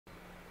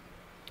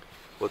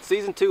Well, it's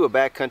season 2 of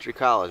Backcountry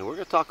College, and we're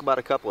going to talk about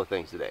a couple of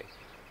things today.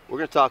 We're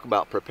going to talk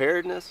about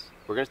preparedness,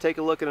 we're going to take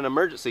a look at an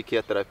emergency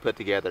kit that I've put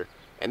together,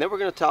 and then we're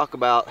going to talk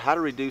about how to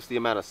reduce the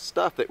amount of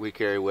stuff that we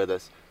carry with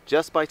us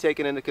just by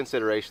taking into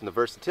consideration the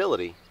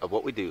versatility of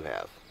what we do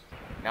have.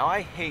 Now,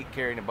 I hate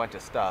carrying a bunch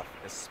of stuff,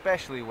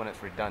 especially when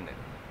it's redundant,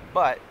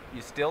 but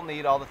you still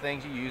need all the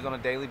things you use on a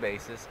daily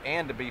basis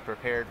and to be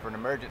prepared for an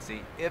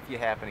emergency if you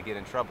happen to get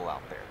in trouble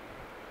out there.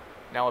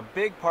 Now, a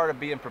big part of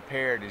being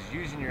prepared is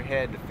using your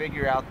head to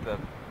figure out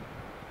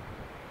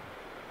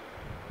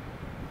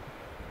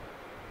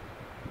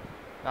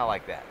not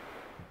like that.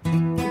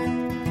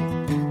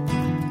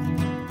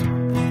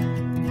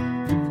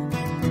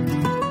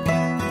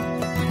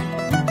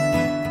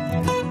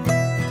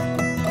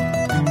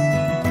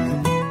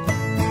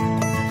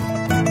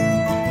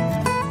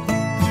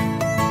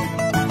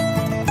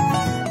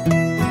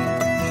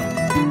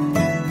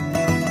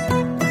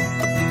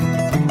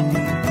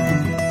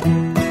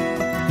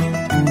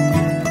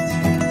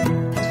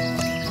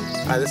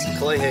 Hi, this is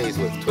Clay Hayes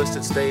with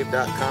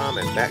TwistedStave.com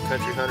and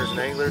Backcountry Hunters and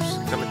Anglers,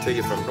 coming to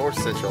you from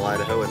North Central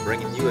Idaho and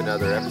bringing you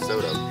another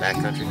episode of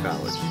Backcountry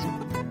College.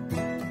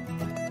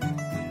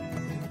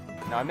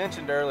 Now, I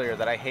mentioned earlier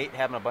that I hate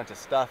having a bunch of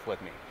stuff with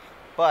me,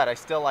 but I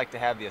still like to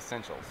have the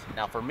essentials.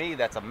 Now, for me,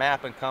 that's a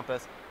map and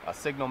compass, a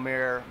signal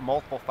mirror,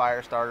 multiple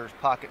fire starters,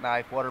 pocket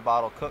knife, water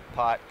bottle, cook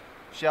pot,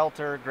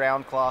 shelter,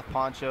 ground cloth,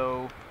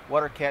 poncho,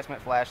 water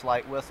catchment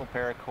flashlight, whistle,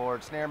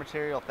 paracord, snare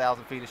material,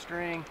 1,000 feet of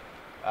string,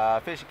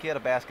 fishing kit, a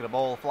basket, a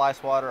bowl, fly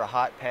swatter, a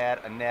hot pad,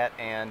 a net,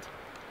 and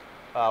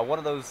one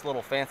of those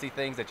little fancy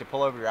things that you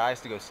pull over your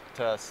eyes to go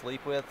to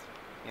sleep with.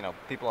 You know,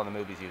 people in the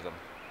movies use them.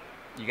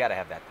 You got to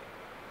have that thing.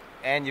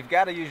 And you've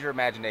got to use your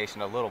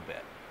imagination a little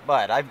bit.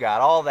 But I've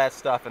got all that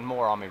stuff and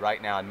more on me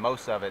right now, and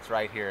most of it's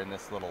right here in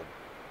this little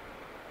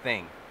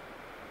thing.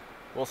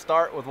 We'll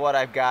start with what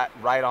I've got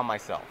right on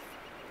myself.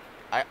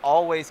 I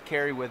always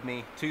carry with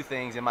me two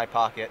things in my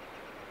pocket,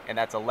 and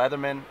that's a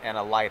Leatherman and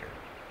a lighter.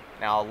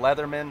 Now, a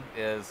Leatherman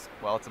is,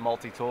 well, it's a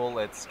multi-tool.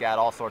 It's got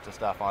all sorts of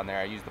stuff on there.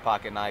 I use the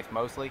pocket knife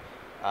mostly.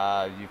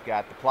 You've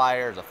got the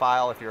pliers, a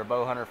file if you're a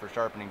bow hunter for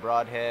sharpening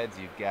broadheads.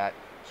 You've got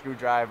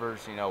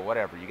screwdrivers, you know,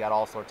 whatever. You got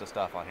all sorts of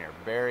stuff on here.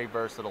 Very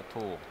versatile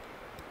tool.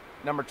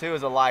 Number two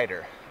is a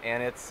lighter,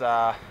 and it's,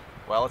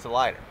 well, it's a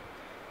lighter.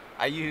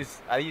 I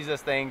use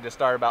this thing to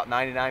start about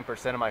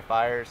 99% of my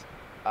fires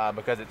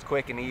because it's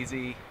quick and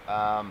easy.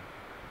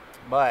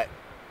 But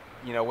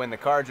you know, when the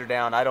cards are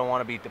down, I don't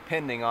want to be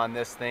depending on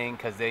this thing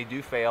because they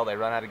do fail. They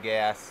run out of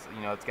gas.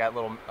 You know, it's got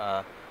little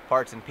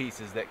parts and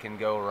pieces that can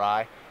go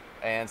awry.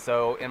 And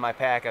so in my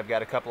pack, I've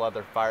got a couple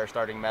other fire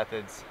starting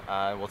methods.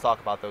 We'll talk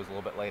about those a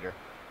little bit later.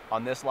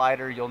 On this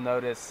lighter, you'll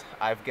notice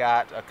I've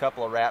got a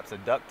couple of wraps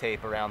of duct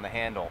tape around the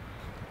handle.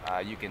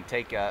 You can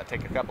take a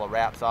couple of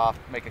wraps off,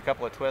 make a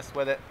couple of twists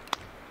with it,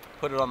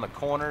 put it on the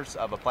corners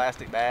of a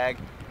plastic bag,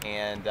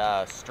 and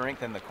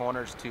strengthen the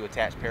corners to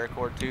attach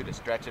paracord to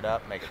stretch it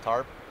up, make a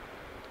tarp.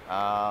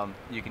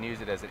 You can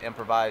use it as an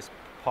improvised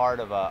part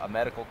of a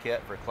medical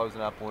kit for closing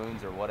up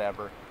wounds or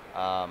whatever.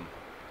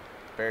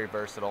 Very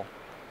versatile.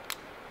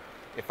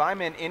 If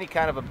I'm in any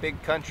kind of a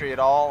big country at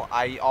all,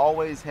 I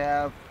always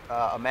have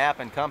a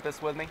map and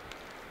compass with me.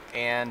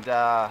 And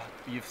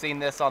you've seen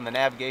this on the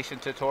navigation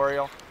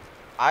tutorial.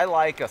 I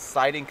like a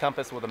sighting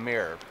compass with a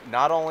mirror.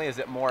 Not only is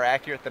it more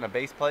accurate than a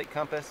base plate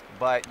compass,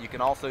 but you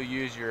can also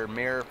use your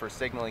mirror for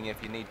signaling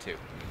if you need to.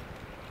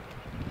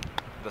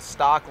 The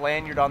stock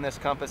lanyard on this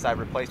compass I've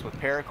replaced with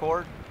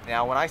paracord.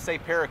 Now, when I say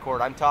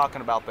paracord, I'm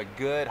talking about the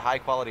good,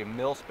 high-quality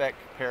mil-spec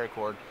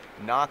paracord,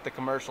 not the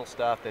commercial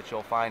stuff that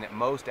you'll find at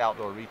most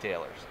outdoor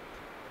retailers.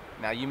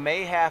 Now, you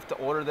may have to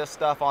order this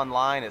stuff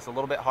online. It's a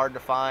little bit hard to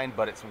find,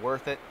 but it's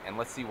worth it, and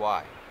let's see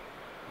why.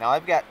 Now,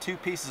 I've got two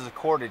pieces of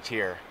cordage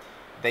here.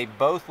 They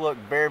both look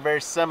very, very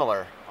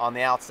similar on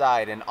the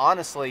outside, and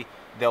honestly,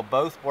 they'll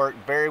both work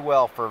very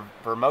well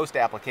for most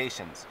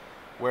applications.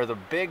 Where the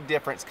big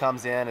difference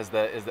comes in is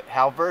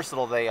how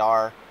versatile they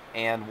are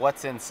and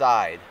what's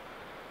inside.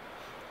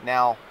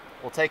 Now,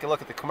 we'll take a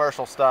look at the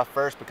commercial stuff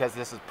first because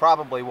this is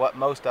probably what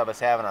most of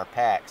us have in our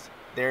packs.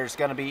 There's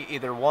going to be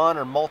either one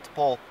or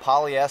multiple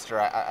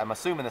polyester, I'm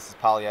assuming this is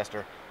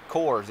polyester,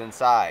 cores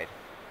inside.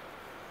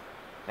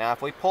 Now,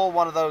 if we pull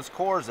one of those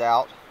cores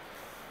out,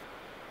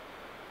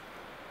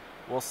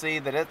 we'll see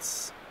that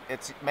it's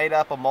made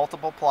up of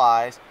multiple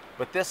plies,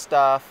 but this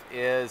stuff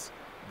is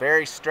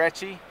very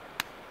stretchy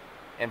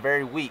and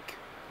very weak.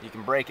 You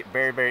can break it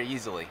very, very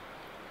easily.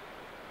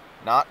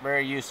 Not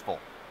very useful.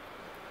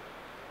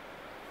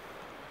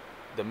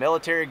 The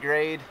military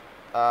grade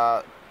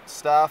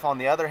stuff, on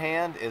the other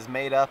hand, is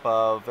made up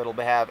of, it'll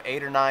have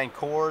 8 or 9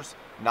 cores,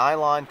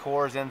 nylon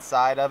cores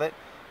inside of it.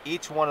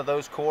 Each one of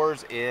those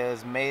cores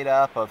is made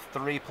up of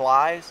 3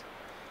 plies.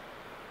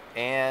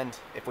 And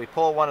if we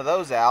pull one of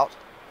those out,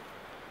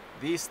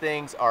 these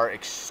things are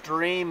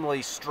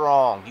extremely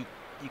strong.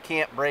 You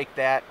can't break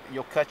that.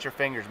 You'll cut your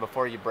fingers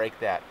before you break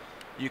that.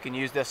 You can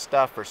use this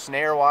stuff for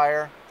snare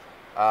wire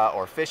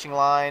or fishing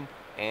line,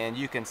 and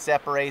you can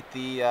separate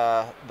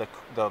the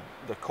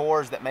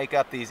cores that make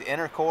up these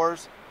inner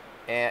cores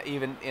and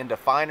even into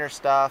finer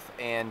stuff,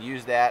 and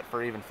use that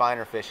for even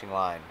finer fishing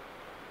line.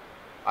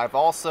 I've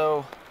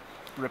also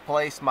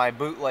replaced my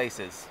boot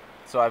laces.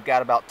 So I've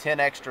got about 10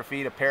 extra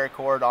feet of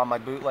paracord on my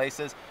boot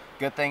laces.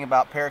 Good thing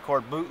about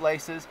paracord boot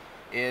laces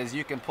is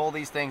you can pull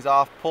these things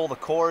off, pull the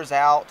cores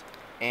out,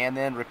 and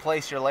then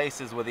replace your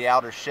laces with the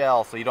outer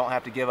shell so you don't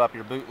have to give up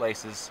your boot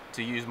laces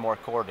to use more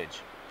cordage.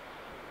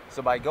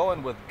 So by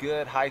going with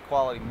good high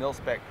quality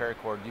mil-spec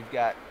paracord, you've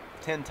got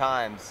 10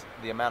 times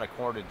the amount of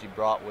cordage you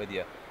brought with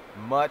you.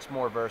 Much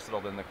more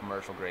versatile than the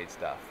commercial grade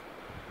stuff.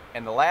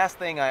 And the last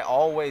thing I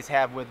always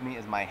have with me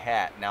is my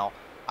hat. Now,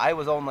 I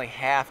was only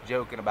half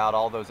joking about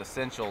all those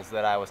essentials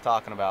that I was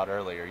talking about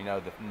earlier, you know,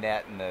 the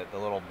net and the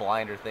little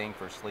blinder thing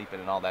for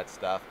sleeping and all that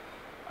stuff.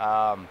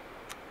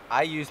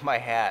 I use my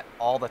hat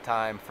all the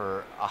time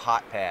for a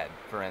hot pad,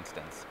 for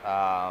instance,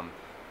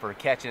 for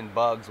catching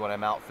bugs when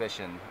I'm out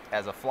fishing,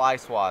 as a fly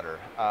swatter,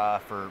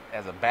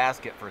 as a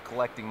basket for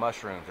collecting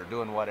mushrooms or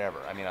doing whatever.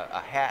 I mean, a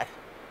hat,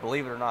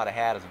 believe it or not, a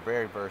hat is a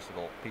very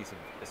versatile piece of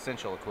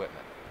essential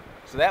equipment.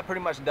 So that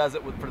pretty much does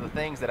it for the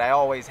things that I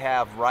always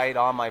have right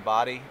on my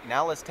body.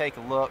 Now let's take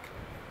a look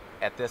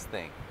at this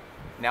thing.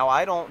 Now,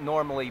 I don't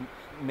normally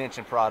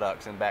mention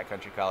products in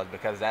Backcountry College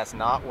because that's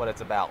not what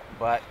it's about,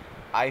 but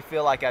I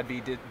feel like I'd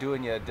be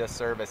doing you a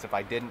disservice if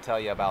I didn't tell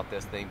you about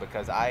this thing,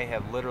 because I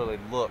have literally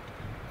looked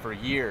for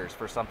years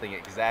for something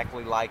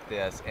exactly like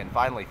this and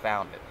finally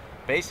found it.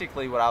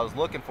 Basically, what I was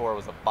looking for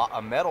was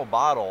a metal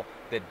bottle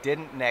that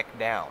didn't neck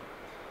down.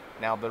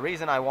 Now, the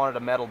reason I wanted a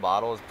metal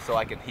bottle is so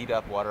I can heat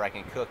up water, I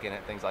can cook in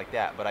it, things like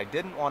that. But I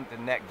didn't want it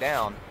to neck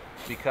down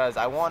because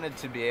I wanted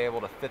to be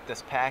able to fit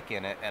this pack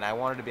in it, and I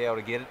wanted to be able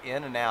to get it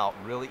in and out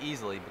really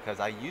easily,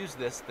 because I use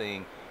this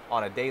thing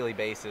on a daily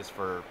basis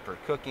for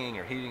cooking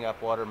or heating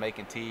up water,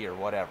 making tea or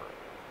whatever.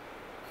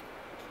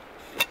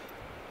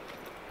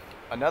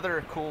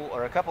 Another cool,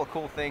 or a couple of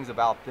cool things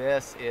about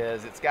this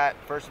is it's got,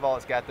 first of all,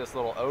 it's got this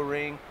little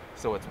O-ring,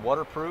 so it's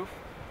waterproof.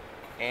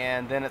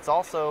 And then it's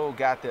also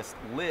got this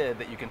lid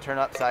that you can turn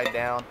upside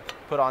down,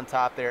 put on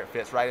top there. It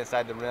fits right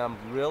inside the rim,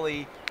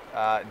 really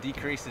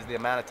decreases the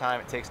amount of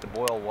time it takes to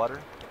boil water.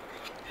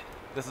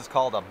 This is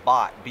called a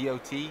BOT,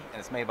 B-O-T, and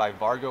it's made by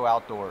Vargo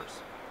Outdoors.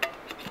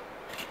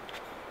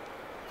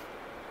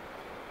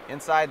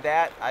 Inside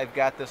that, I've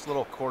got this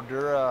little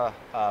Cordura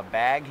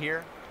bag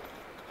here.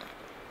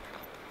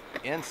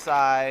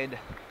 Inside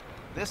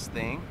this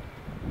thing,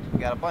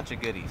 we've got a bunch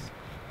of goodies.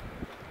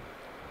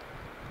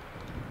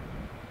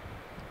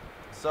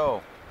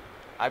 So,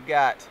 I've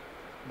got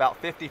about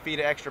 50 feet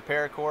of extra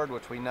paracord,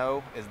 which we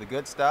know is the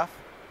good stuff.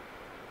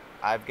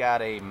 I've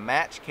got a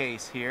match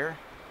case here,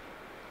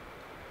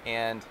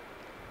 and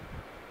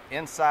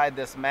inside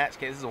this match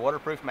case, this is a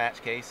waterproof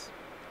match case.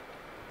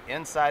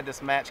 Inside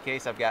this match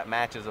case, I've got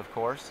matches, of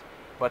course,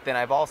 but then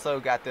I've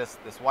also got this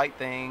white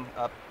thing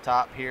up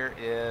top here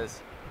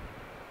is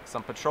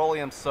some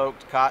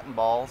petroleum-soaked cotton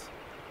balls,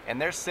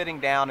 and they're sitting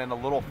down in a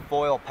little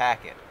foil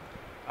packet.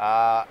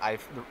 I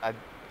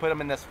put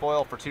them in this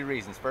foil for two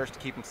reasons. First, to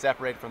keep them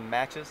separated from the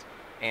matches,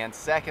 and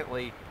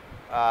secondly,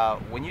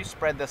 when you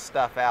spread this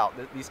stuff out,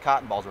 these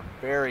cotton balls are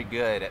very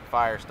good at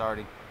fire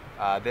starting.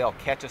 They'll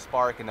catch a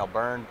spark and they'll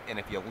burn, and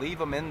if you leave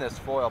them in this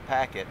foil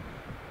packet,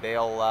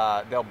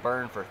 they'll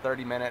burn for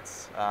 30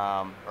 minutes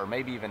or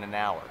maybe even an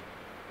hour.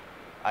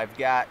 I've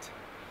got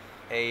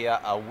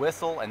a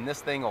whistle, and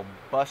this thing will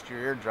bust your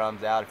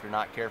eardrums out if you're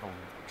not careful.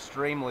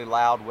 Extremely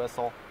loud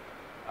whistle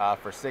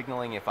for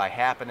signaling if I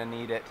happen to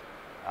need it.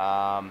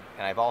 And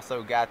I've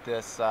also got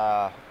this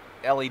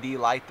LED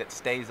light that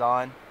stays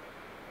on.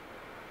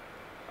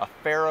 A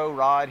ferro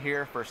rod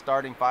here for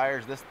starting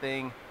fires. This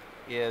thing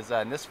is,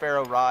 and this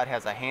ferro rod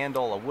has a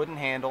handle, a wooden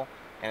handle,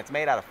 and it's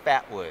made out of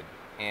fat wood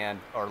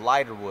or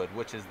lighter wood,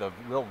 which is the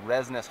real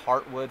resinous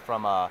heartwood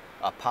from a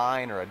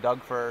pine or a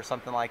Doug fir or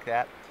something like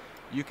that.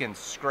 You can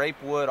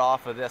scrape wood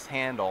off of this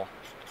handle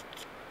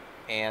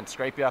and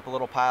scrape you up a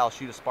little pile,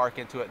 shoot a spark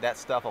into it. That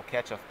stuff will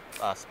catch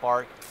a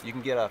spark. You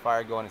can get a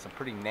fire going in some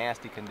pretty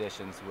nasty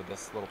conditions with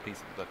this little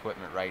piece of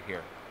equipment right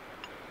here.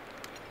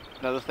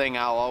 Another thing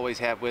I'll always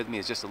have with me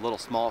is just a little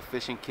small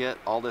fishing kit.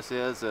 All this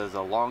is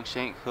a long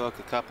shank hook,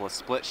 a couple of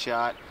split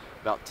shot,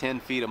 about 10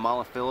 feet of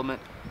monofilament,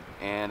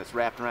 and it's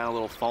wrapped around a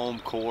little foam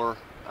core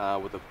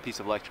with a piece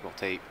of electrical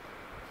tape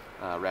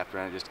wrapped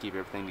around it just to keep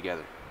everything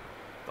together.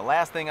 The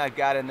last thing I've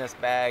got in this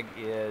bag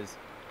is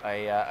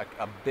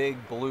a big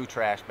blue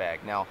trash bag.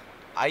 Now,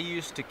 I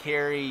used to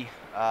carry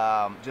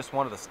just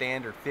one of the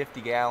standard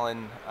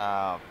 50-gallon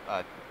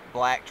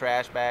black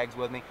trash bags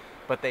with me,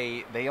 but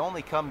they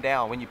only come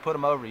down, when you put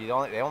them over,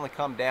 they only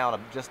come down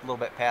just a little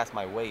bit past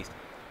my waist,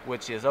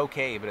 which is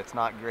okay, but it's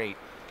not great.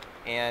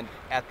 And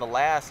at the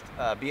last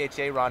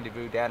BHA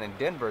rendezvous down in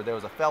Denver, there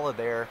was a fella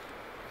there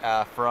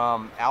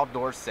from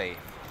Outdoor Safe,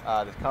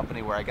 the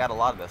company where I got a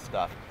lot of this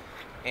stuff.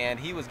 And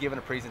he was giving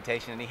a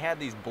presentation, and he had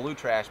these blue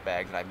trash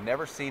bags, and I've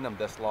never seen them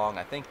this long.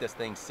 I think this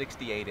thing's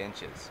 68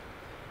 inches.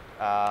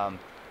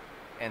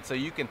 And so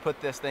you can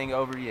put this thing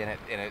over you, and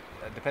it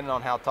depending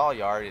on how tall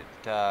you are,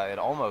 it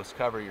almost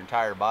cover your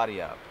entire body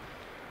up.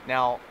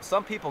 Now,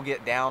 some people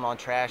get down on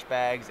trash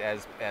bags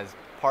as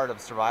part of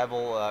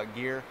survival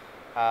gear,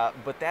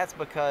 but that's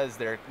because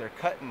they're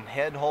cutting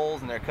head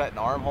holes and they're cutting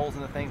arm holes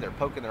into things. They're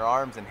poking their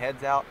arms and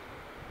heads out.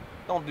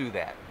 Don't do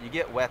that. You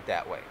get wet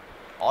that way.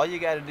 All you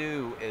got to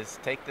do is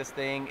take this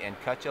thing and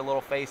cut you a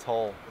little face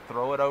hole,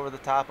 throw it over the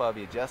top of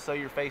you just so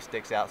your face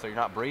sticks out so you're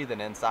not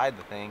breathing inside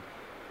the thing.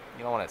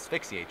 You don't want to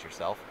asphyxiate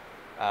yourself,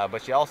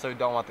 but you also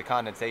don't want the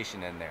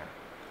condensation in there.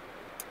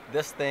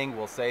 This thing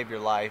will save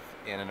your life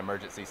in an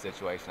emergency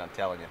situation, I'm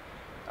telling you.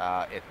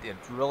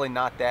 It's really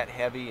not that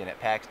heavy, and it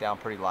packs down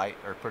pretty light,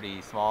 or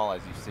pretty small,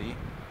 as you see.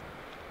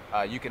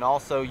 You can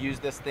also use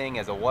this thing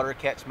as a water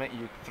catchment.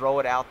 You throw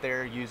it out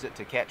there, use it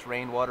to catch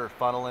rainwater,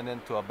 funnel it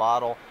into a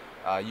bottle.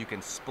 You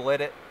can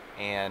split it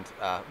and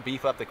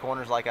beef up the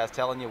corners like I was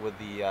telling you with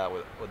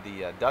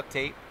the duct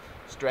tape.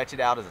 Stretch it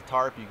out as a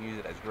tarp. You can use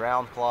it as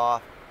ground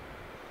cloth.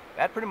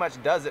 That pretty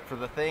much does it for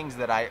the things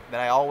that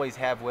I always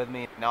have with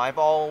me. Now, I've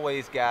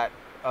always got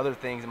other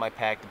things in my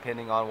pack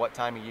depending on what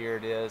time of year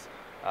it is,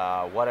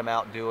 what I'm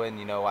out doing.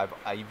 You know,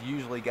 I've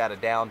usually got a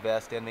down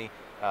vest in me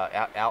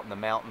out in the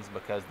mountains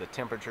because the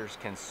temperatures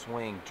can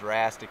swing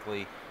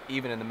drastically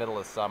even in the middle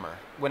of summer.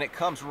 When it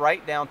comes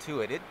right down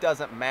to it, it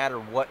doesn't matter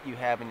what you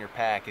have in your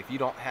pack if you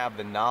don't have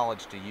the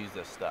knowledge to use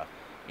this stuff.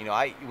 You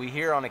know, we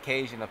hear on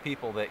occasion of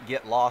people that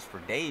get lost for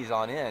days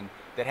on end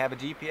that have a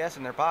GPS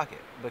in their pocket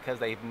because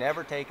they've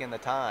never taken the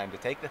time to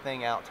take the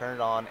thing out, turn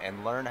it on,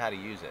 and learn how to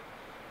use it.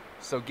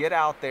 So get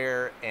out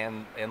there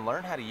and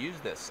learn how to use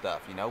this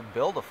stuff. You know,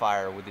 build a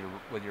fire with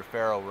your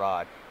ferro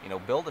rod. You know,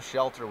 build a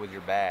shelter with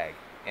your bag,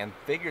 and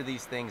figure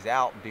these things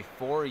out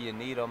before you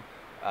need them,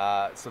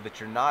 so that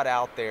you're not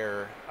out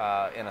there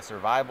in a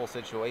survival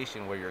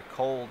situation where you're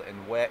cold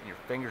and wet and your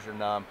fingers are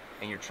numb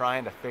and you're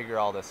trying to figure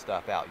all this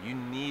stuff out. You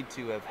need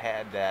to have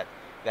had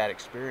that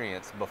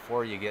experience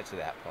before you get to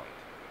that point.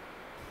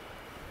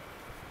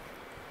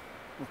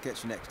 We'll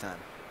catch you next time.